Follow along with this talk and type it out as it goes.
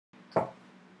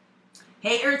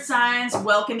Hey Earth signs,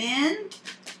 welcome in.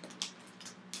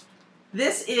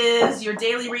 This is your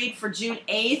daily read for June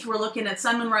 8th. We're looking at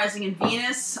Sun, Moon, Rising, and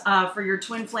Venus for your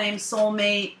Twin Flame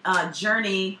Soulmate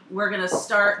journey. We're going to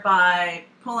start by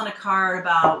pulling a card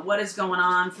about what is going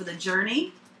on for the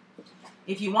journey.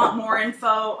 If you want more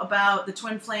info about the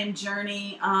Twin Flame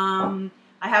journey, I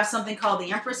have something called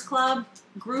the Empress Club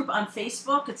group on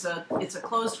Facebook. It's a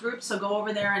closed group, so go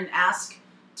over there and ask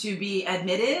to be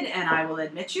admitted, and I will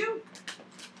admit you.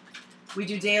 We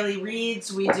do daily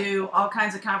reads. We do all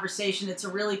kinds of conversation. It's a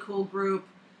really cool group.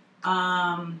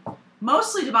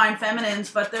 Mostly divine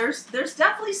feminines, but there's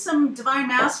definitely some divine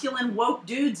masculine woke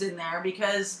dudes in there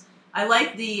because I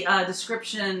like the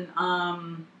description,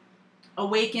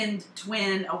 awakened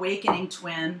twin, awakening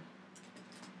twin.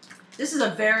 This is a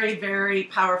very, very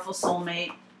powerful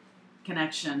soulmate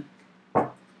connection.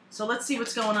 So let's see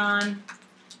what's going on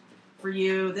for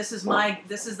you. This is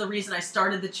the reason I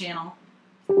started the channel.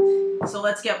 So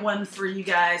let's get one for you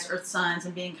guys, Earth signs.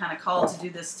 I'm being kind of called to do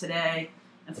this today,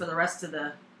 and for the rest of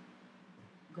the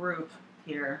group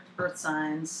here, Earth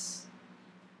signs.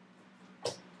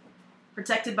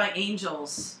 Protected by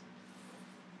angels.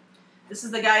 This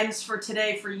is the guidance for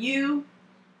today for you.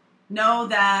 Know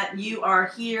that you are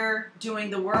here doing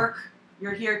the work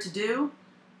you're here to do.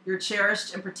 You're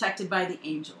cherished and protected by the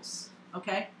angels.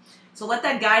 Okay? So let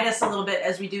that guide us a little bit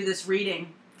as we do this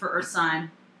reading for Earth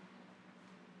sign.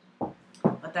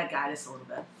 Let that guide us a little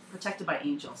bit. Protected by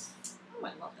angels. Oh, I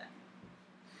love that.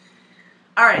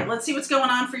 All right, let's see what's going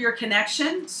on for your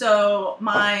connection. So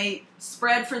my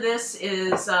spread for this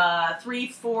is 3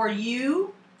 for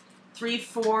you, 3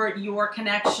 for your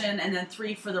connection, and then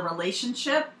 3 for the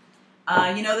relationship.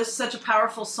 You know, this is such a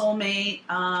powerful soulmate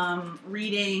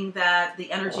reading that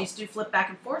the energies do flip back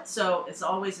and forth, so it's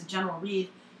always a general read.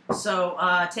 So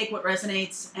take what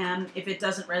resonates, and if it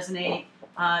doesn't resonate,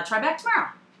 try back tomorrow.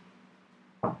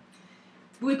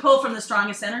 We pull from the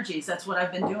strongest energies. That's what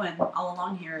I've been doing all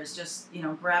along here, is just, you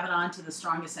know, grabbing onto the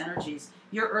strongest energies.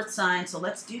 Your Earth sign, so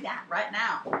let's do that right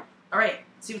now. All right,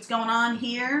 see what's going on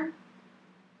here.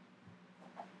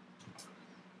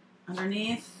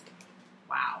 Underneath.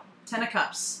 Wow. 10 of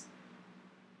Cups.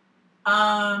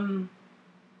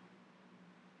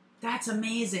 That's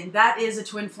amazing. That is a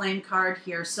twin flame card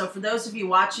here. So for those of you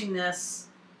watching this,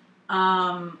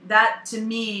 that to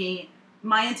me,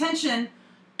 my intention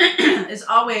is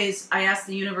always, I ask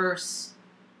the universe,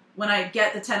 when I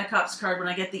get the 10 of Cups card, when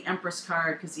I get the Empress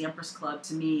card, because the Empress Club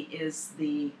to me is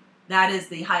that is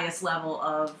the highest level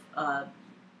of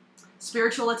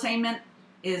spiritual attainment,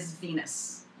 is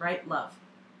Venus, right? Love.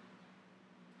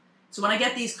 So when I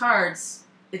get these cards,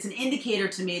 it's an indicator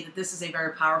to me that this is a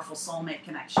very powerful soulmate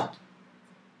connection.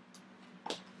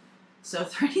 So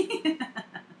 3,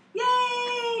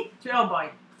 yay! 3, oh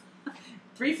boy.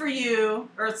 3 for you,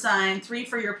 Earth sign, 3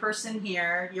 for your person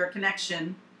here, your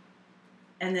connection,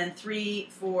 and then 3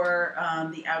 for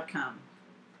the outcome.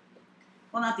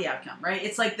 Well, not the outcome, right?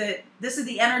 It's like this is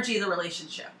the energy of the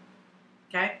relationship,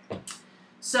 okay?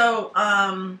 So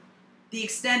the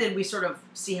extended, we sort of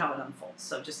see how it unfolds,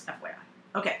 so just FYI.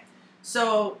 Okay,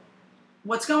 so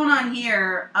what's going on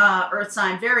here, Earth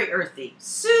sign, very earthy,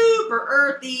 super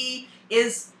earthy,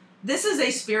 this is a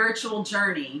spiritual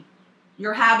journey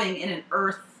you're having in an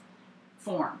earth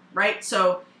form, right?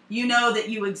 So you know that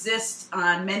you exist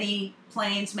on many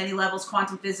planes, many levels.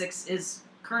 Quantum physics is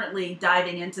currently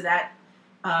diving into that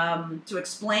to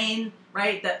explain,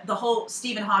 right, that the whole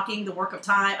Stephen Hawking, the work of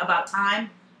time, about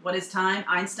time, what is time?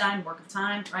 Einstein, work of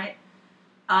time, right?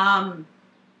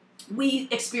 We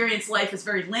experience life as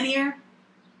very linear.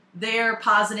 They're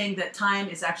positing that time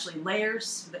is actually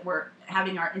layers, that we're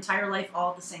having our entire life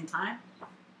all at the same time.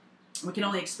 We can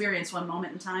only experience one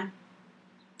moment in time.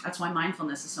 That's why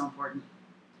mindfulness is so important.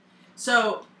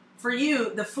 So for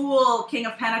you, the Fool, King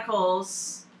of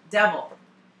Pentacles, Devil.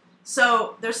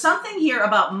 So there's something here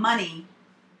about money,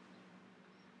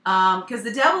 because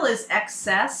the Devil is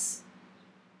excess,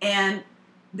 and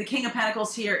the King of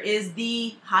Pentacles here is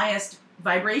the highest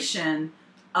vibration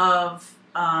of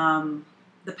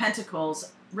the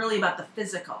Pentacles, really about the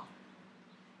physical.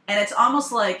 And it's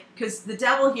almost like, because the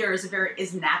Devil here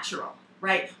is natural,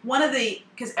 right?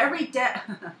 Because every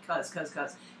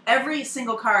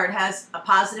single card has a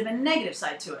positive and negative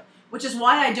side to it, which is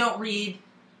why I don't read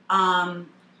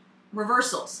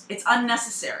reversals. It's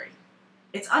unnecessary.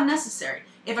 It's unnecessary.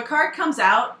 If a card comes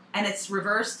out and it's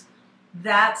reversed,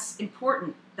 that's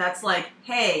important. That's like,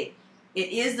 hey, it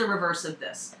is the reverse of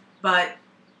this. But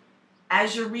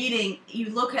as you're reading,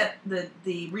 you look at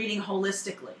the reading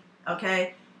holistically,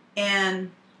 okay?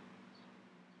 And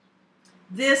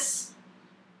this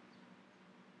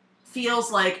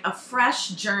feels like a fresh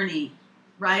journey,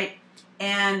 right?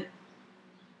 And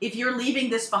if you're leaving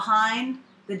this behind,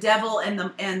 the devil and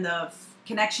the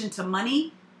connection to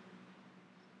money,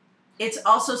 it's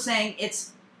also saying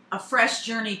it's a fresh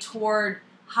journey toward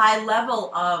high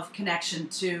level of connection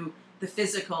to the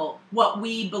physical, what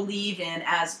we believe in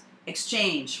as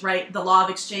exchange, right? The law of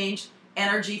exchange,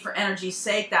 energy for energy's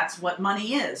sake, that's what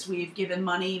money is. We've given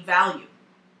money value.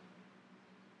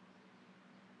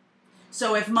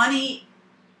 So if money,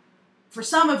 for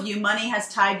some of you, money has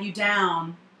tied you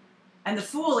down, and the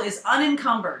Fool is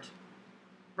unencumbered,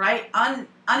 right?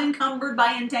 Unencumbered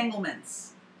by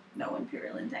entanglements. No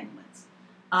imperial entanglements.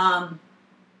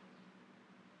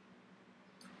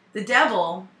 The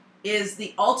Devil is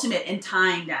the ultimate in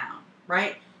tying down,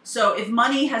 right? So if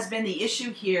money has been the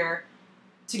issue here,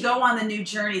 to go on the new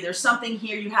journey, there's something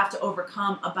here you have to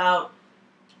overcome about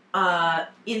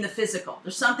in the physical.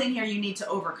 There's something here you need to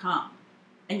overcome.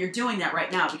 And you're doing that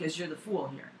right now because you're the Fool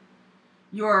here.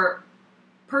 Your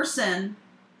person,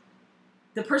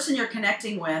 the person you're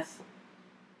connecting with,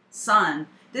 Sun,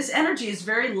 this energy is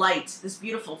very light, this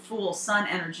beautiful Fool, Sun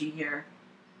energy here.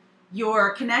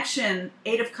 Your connection,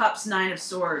 8 of Cups, 9 of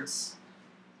Swords.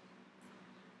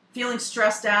 Feeling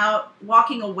stressed out,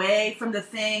 walking away from the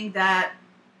thing that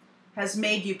has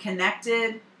made you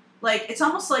connected. Like, it's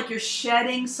almost like you're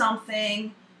shedding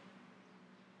something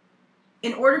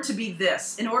in order to be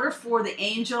this. In order for the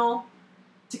angel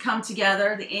to come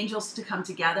together, the angels to come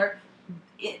together.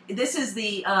 This is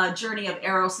the journey of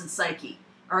Eros and Psyche.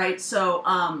 All right, so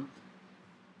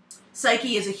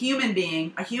Psyche is a human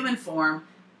being, a human form.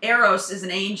 Eros is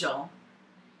an angel.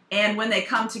 And when they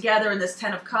come together in this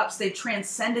 10 of Cups, they've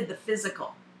transcended the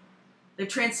physical. They've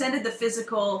transcended the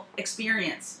physical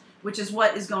experience, which is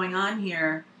what is going on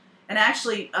here. And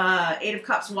actually, 8 of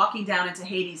Cups walking down into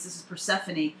Hades. This is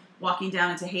Persephone walking down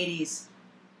into Hades,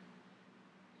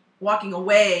 walking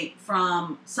away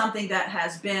from something that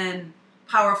has been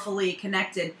powerfully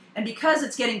connected. And because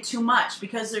it's getting too much,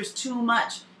 because there's too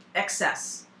much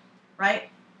excess, right?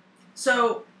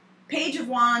 So Page of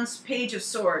Wands, Page of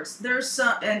Swords. There's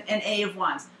some, an A of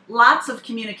Wands. Lots of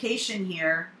communication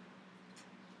here.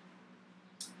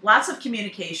 Lots of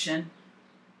communication.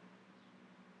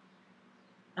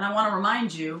 And I want to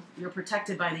remind you, you're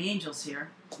protected by the angels here.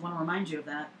 I want to remind you of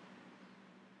that.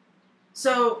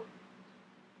 So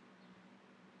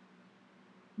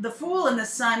the Fool and the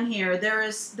Sun here, there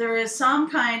is some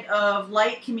kind of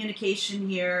light communication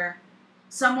here.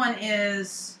 Someone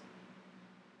is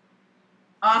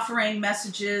offering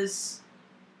messages,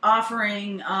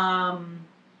 offering,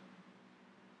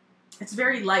 it's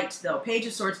very light though. Page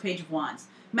of Swords, Page of Wands.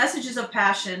 Messages of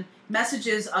passion,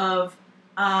 messages of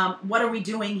what are we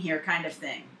doing here kind of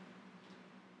thing.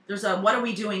 There's a what are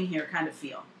we doing here kind of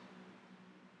feel.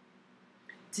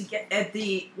 To get at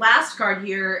the last card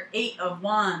here, 8 of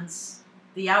Wands,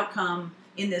 the outcome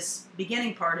in this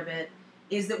beginning part of it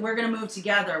is that we're going to move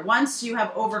together. Once you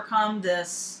have overcome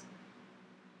this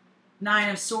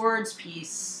 9 of Swords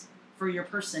piece for your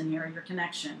person here, your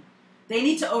connection, they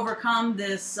need to overcome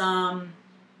this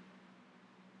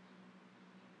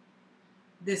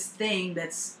this thing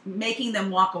that's making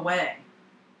them walk away.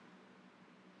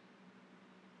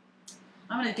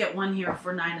 I'm going to get one here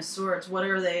for 9 of Swords. What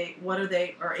are they,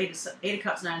 or 8 of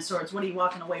Cups, 9 of Swords. What are you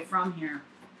walking away from here?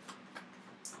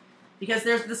 Because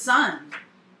there's the Sun,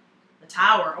 the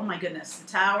Tower. Oh my goodness. The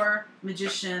Tower,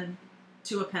 Magician,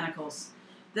 2 of Pentacles.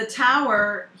 The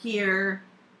Tower here,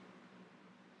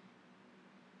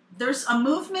 there's a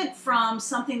movement from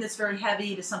something that's very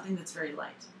heavy to something that's very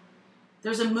light.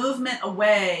 There's a movement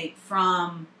away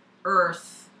from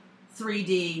Earth,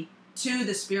 3D, to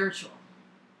the spiritual.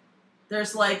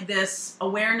 There's like this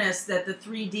awareness that the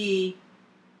 3D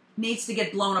needs to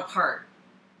get blown apart.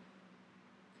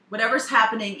 Whatever's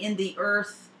happening in the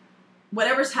earth,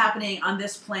 whatever's happening on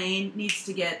this plane needs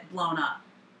to get blown up.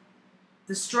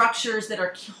 The structures that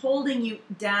are holding you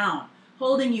down,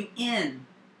 holding you in,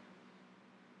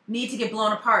 need to get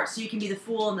blown apart so you can be the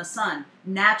Fool and the Sun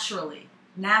naturally.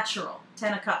 Natural.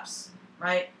 10 of Cups,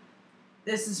 right?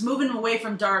 This is moving away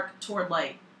from dark toward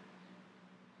light.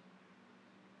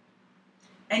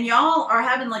 And y'all are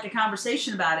having like a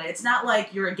conversation about it. It's not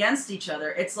like you're against each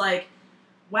other. It's like,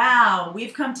 wow,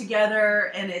 we've come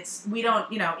together and it's, we don't,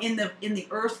 you know, in the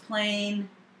earth plane,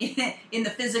 in the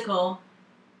physical,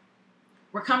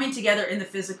 we're coming together in the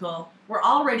physical. We're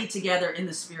already together in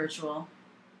the spiritual.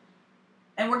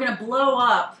 And we're going to blow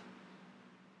up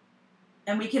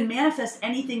and we can manifest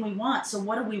anything we want. So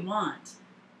what do we want?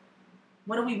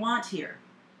 What do we want here?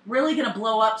 Really going to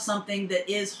blow up something that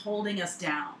is holding us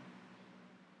down.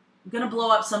 We're going to blow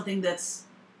up something that's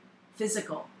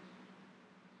physical.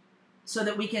 so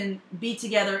that we can be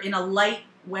together in a light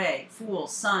way. Fool,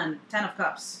 Sun, 10 of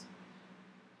Cups.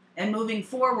 And moving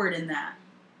forward in that.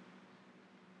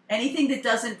 Anything that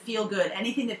doesn't feel good,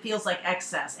 anything that feels like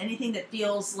excess, anything that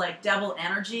feels like devil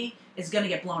energy is going to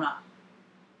get blown up.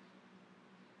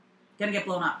 Going to get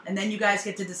blown up. And then you guys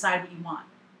get to decide what you want.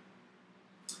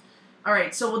 All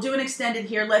right, so we'll do an extended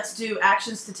here. Let's do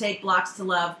actions to take, blocks to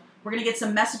love. We're going to get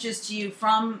some messages to you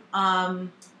from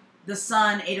the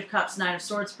Sun, 8 of Cups, 9 of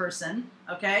Swords person,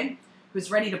 okay,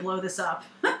 who's ready to blow this up.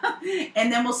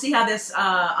 And then we'll see how this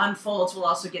unfolds. We'll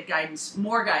also get guidance,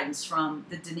 more guidance from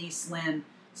the Denise Lynn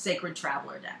Sacred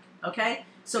Traveler deck, okay?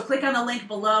 So click on the link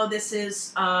below. This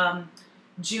is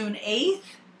June 8th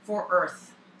for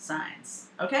Earth signs,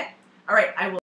 okay? All right, I will